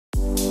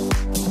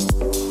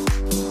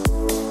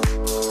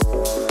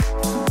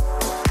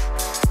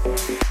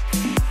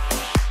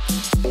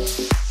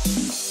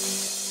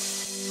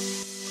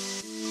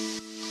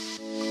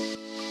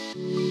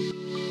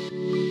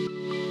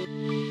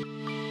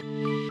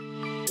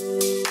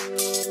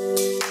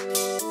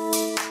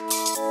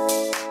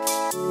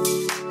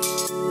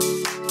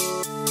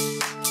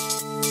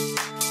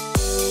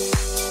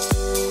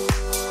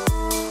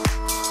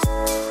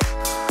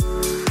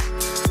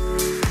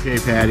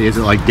Patty, is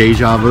it like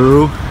deja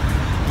vu?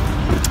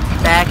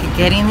 Back at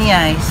getting the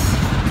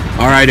ice.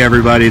 All right,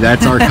 everybody,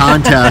 that's our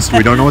contest.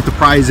 We don't know what the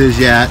prize is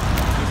yet,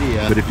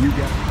 but if you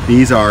get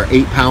these are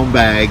 8-pound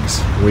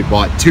bags. We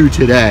bought 2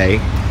 today.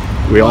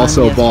 We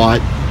also bought,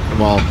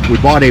 well, we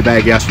bought a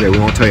bag yesterday. We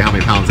won't tell you how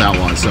many pounds that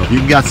was. So if you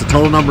can guess the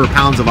total number of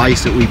pounds of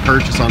ice that we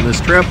purchased on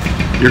this trip,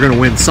 you're going to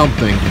win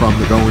something from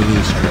the Going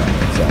East trip.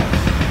 So,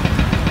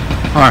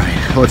 all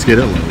right, let's get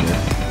it loaded.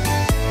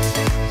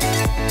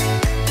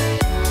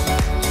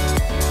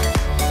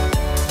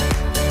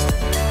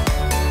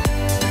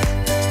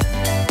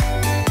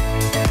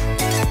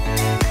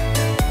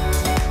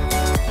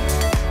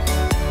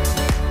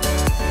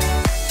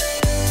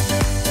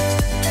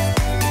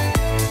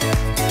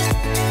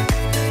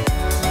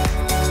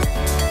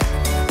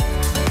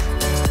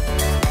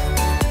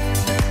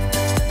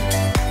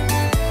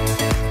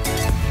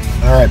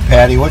 All right,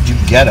 Patty, what'd you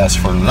get us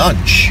for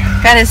lunch?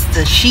 Got us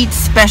the Sheet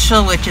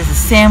Special, which is a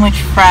sandwich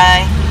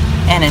fry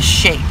and a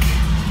shake.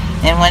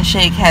 And one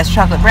shake has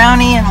chocolate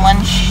brownie and one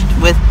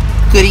with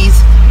goodies,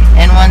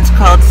 and one's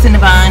called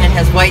Cinnabon. It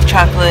has white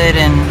chocolate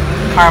and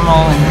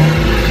caramel,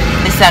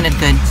 and it sounded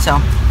good.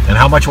 So. And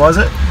how much was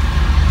it?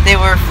 They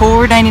were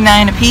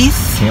 $4.99 a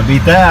piece. Can't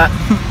beat that.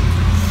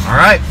 All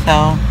right.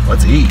 So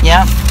let's eat.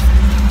 Yep.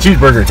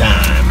 Cheeseburger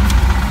time.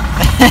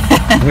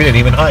 We didn't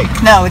even hike.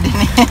 No, we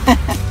didn't.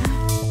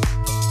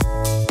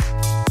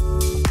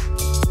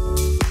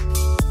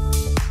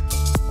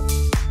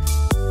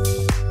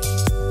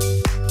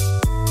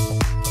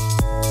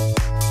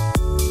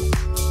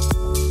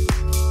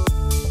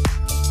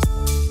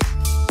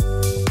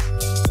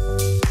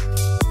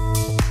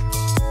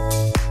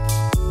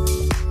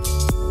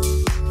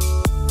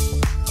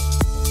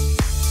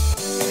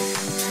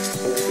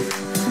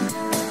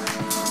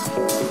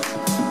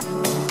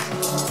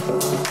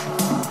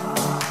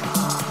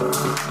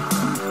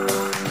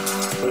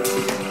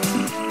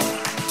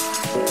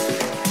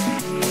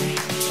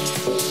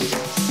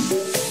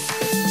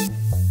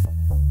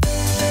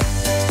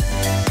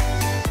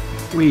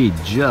 We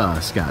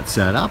just got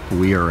set up.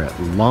 We are at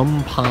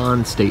Lums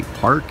Pond State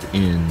Park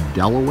in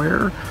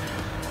Delaware.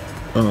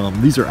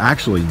 These are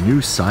actually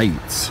new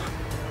sites.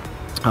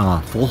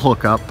 Full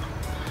hookup.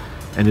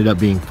 Ended up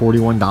being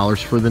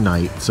 $41 for the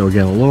night. So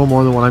again, a little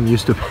more than what I'm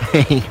used to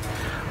paying.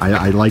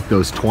 I like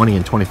those $20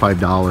 and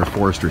 $25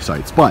 forestry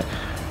sites. But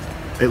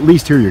at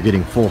least here you're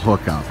getting full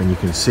hookup. And you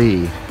can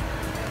see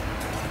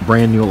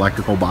brand new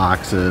electrical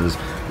boxes.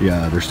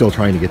 Yeah, they're still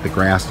trying to get the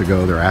grass to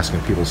go. They're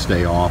asking people to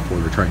stay off where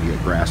they're trying to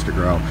get grass to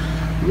grow.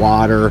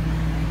 Water,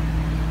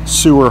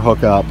 sewer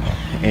hookup,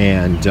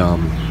 and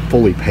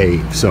fully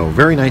paved. So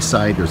very nice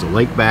site. There's a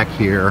lake back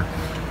here.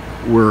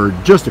 We're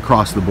just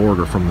across the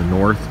border from the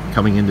north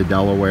coming into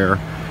Delaware.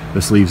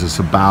 This leaves us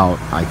about,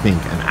 I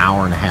think, an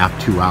hour and a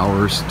half, 2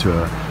 hours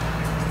to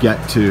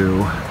get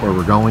to where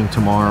we're going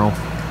tomorrow.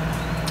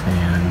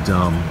 And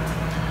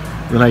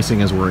the nice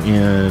thing is we're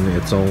in,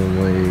 it's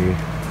only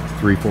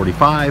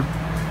 3:45.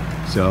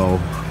 So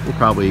we'll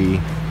probably,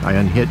 I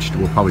unhitched,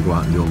 we'll probably go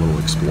out and do a little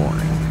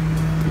exploring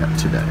yet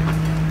today.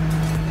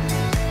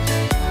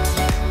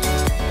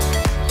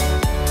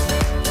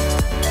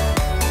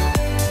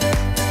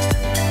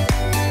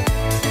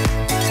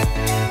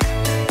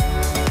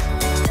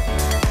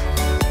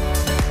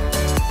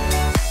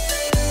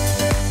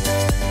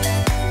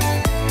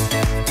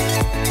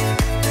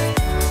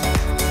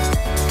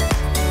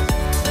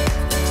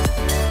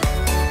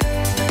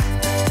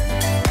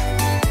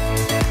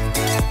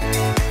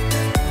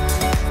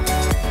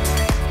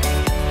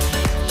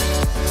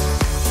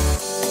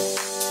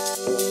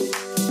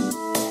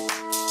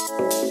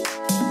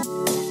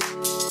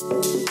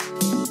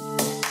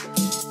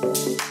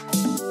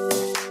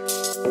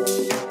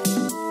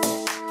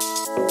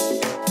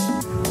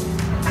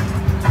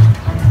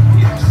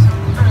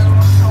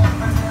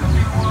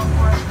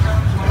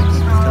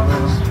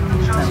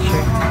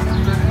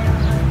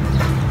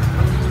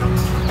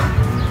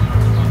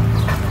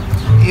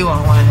 You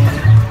won't want any.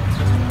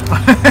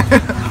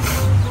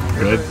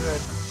 Good.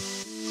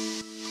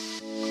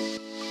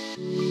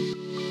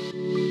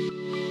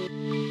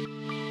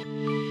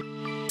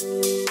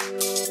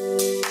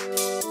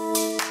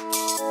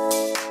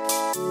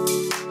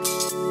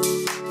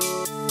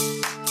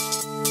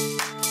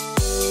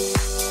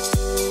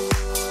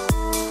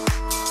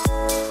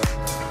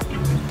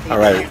 All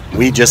right,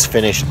 we just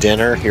finished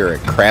dinner here at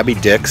Crabby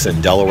Dicks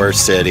in Delaware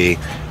City.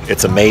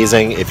 It's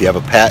amazing. If you have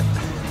a pet,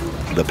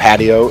 the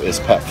patio is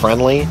pet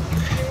friendly,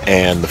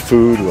 and the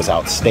food was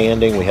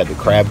outstanding. We had the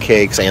crab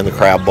cakes and the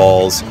crab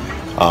balls,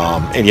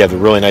 and you have a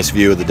really nice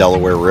view of the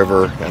Delaware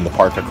River and the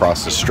park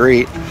across the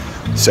street.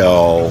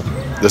 So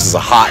this is a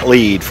hot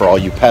lead for all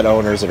you pet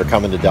owners that are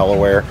coming to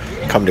Delaware.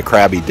 Come to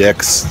Crabby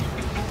Dicks.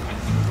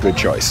 Good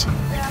choice.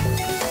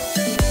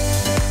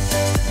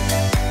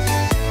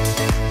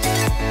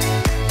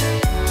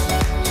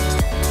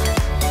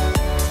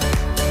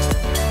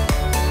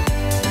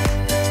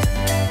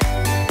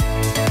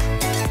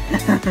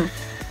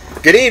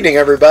 Good evening,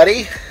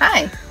 everybody.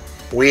 Hi.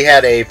 We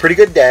had a pretty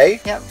good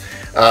day. Yep.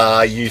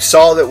 You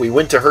saw that we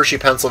went to Hershey,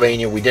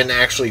 Pennsylvania. We didn't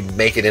actually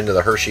make it into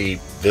the Hershey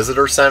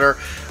Visitor Center.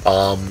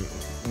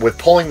 With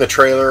pulling the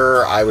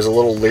trailer, I was a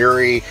little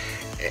leery.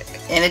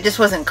 And it just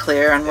wasn't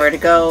clear on where to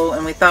go.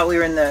 And we thought we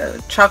were in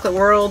the Chocolate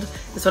World,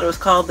 is what it was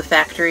called, the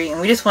factory.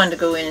 And we just wanted to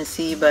go in and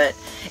see, but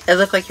it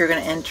looked like you were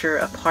going to enter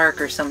a park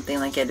or something,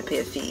 like you had to pay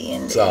a fee.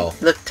 And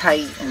it looked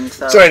tight. And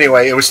so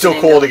anyway, it was still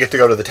cool to get to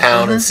go to the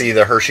town and see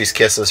the Hershey's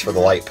Kisses for the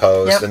light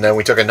post. Yep. And then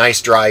we took a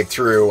nice drive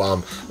through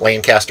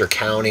Lancaster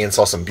County and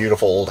saw some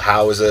beautiful old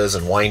houses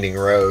and winding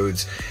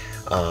roads.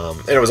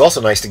 And it was also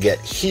nice to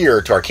get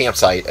here to our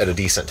campsite at a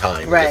decent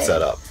time to get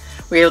set up.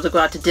 We were able to go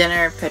out to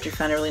dinner. Patrick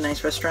found a really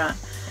nice restaurant,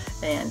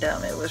 and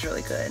it was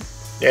really good.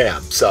 Yeah,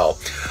 so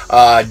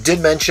did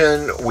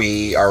mention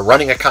we are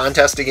running a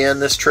contest again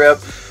this trip.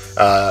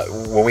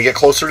 When we get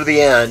closer to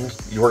the end,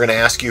 we're going to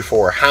ask you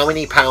for how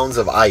many pounds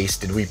of ice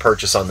did we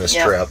purchase on this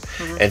trip.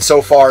 And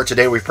so far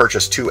today we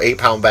purchased 2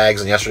 8-pound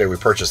bags, and yesterday we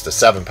purchased a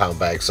 7-pound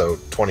bag, so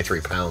 23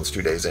 pounds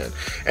 2 days in.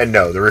 And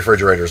no, the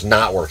refrigerator is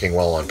not working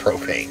well on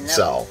propane,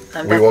 so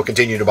we will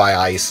continue to buy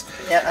ice.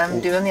 Yeah, I'm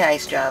doing the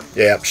ice job.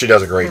 Yeah, she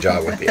does a great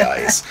job with the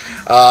ice.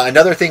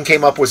 Another thing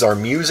came up was our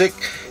music.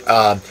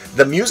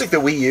 The music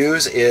that we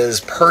use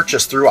is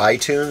purchased through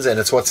iTunes, and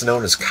it's what's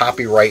known as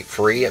copyright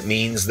free. It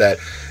means that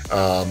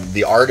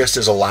the artist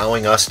is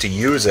allowing us to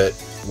use it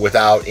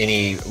without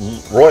any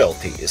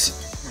royalties.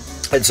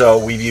 And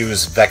so we've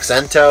used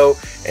Vexento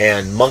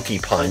and Monkey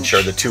Punch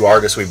are the 2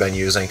 artists we've been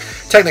using.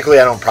 Technically,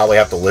 I don't probably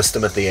have to list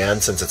them at the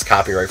end since it's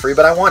copyright free,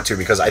 but I want to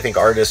because I think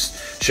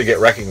artists should get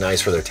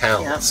recognized for their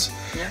talents.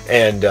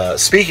 And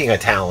speaking of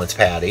talents,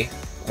 Patty,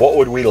 what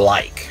would we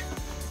like?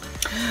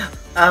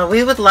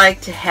 We would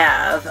like to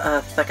have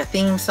like a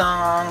theme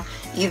song.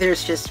 Either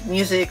it's just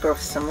music or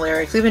some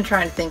lyrics. We've been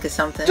trying to think of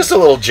something. Just a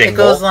little jingle.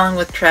 That goes along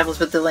with Travels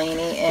with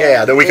Delaney.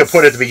 And that we could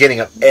put at the beginning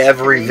of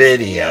every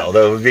video.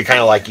 That would be kind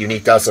of like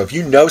unique to us. So if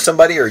you know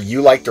somebody or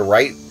you like to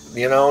write,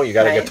 you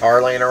got a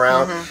guitar laying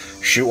around,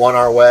 shoot one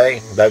our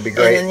way. That'd be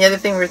great. And then the other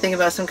thing, we're thinking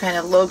about some kind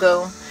of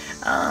logo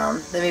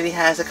that maybe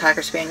has a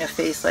Cocker Spaniel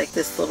face, like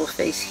this little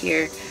face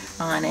here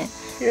on it.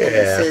 Yeah,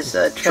 it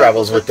says,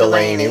 Travels with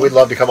Delaney. We'd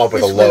love to come up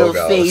with a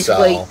logo. Face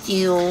like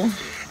you.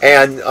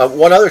 And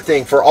one other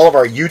thing, for all of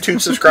our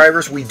YouTube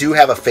subscribers, we do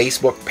have a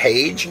Facebook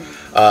page.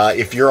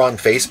 If you're on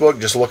Facebook,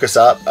 just look us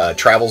up,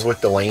 Travels with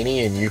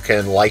Delaney, and you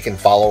can like and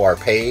follow our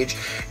page.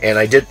 And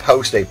I did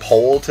post a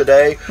poll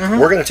today.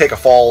 We're going to take a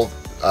fall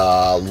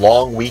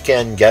long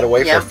weekend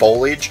getaway for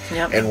foliage,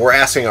 and we're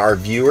asking our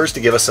viewers to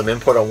give us some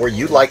input on where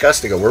you'd like us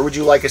to go. Where would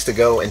you like us to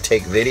go and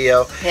take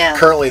video?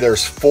 Currently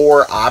there's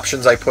 4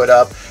 options I put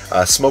up: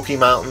 Smoky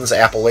Mountains,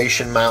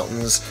 Appalachian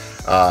Mountains,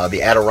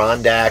 the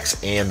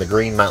Adirondacks, and the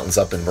Green Mountains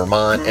up in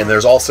Vermont. And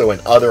there's also an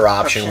other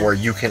option where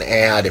you can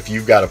add if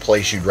you've got a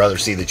place you'd rather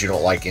see that you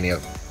don't like any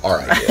of our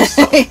ideas.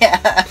 So.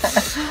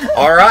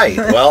 All right,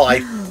 well, I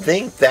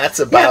think that's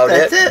about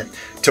it.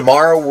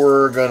 Tomorrow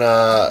we're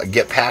gonna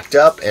get packed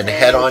up and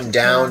head on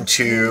down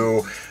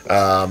to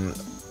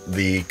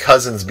the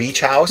Cousins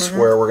Beach House,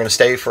 where we're gonna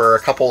stay for a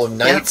couple of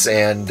nights,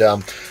 and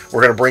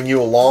we're gonna bring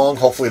you along.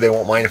 Hopefully they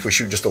won't mind if we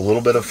shoot just a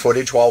little bit of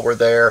footage while we're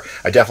there.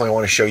 I definitely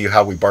want to show you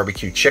how we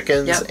barbecue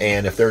chickens,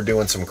 and if they're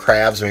doing some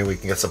crabs, maybe we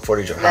can get some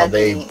footage of how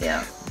they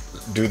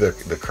do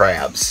the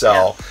crabs.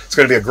 So it's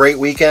going to be a great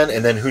weekend,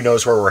 and then who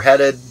knows where we're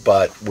headed,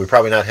 but we're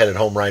probably not headed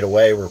home right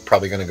away. We're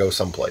probably going to go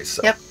someplace.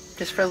 So.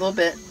 Just for a little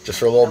bit. Just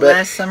for a little bit.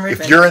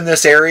 If you're in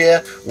this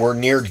area, we're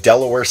near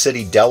Delaware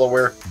City,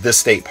 Delaware. This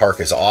state park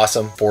is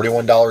awesome.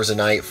 $41 a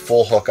night,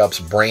 full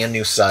hookups, brand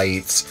new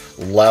sites,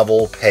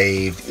 level,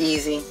 paved.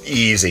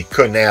 Easy.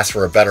 Couldn't ask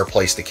for a better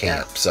place to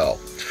camp. So,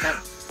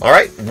 all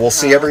right, we'll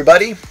see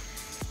everybody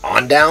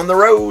on down the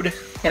road.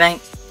 Good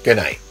night. Good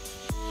night.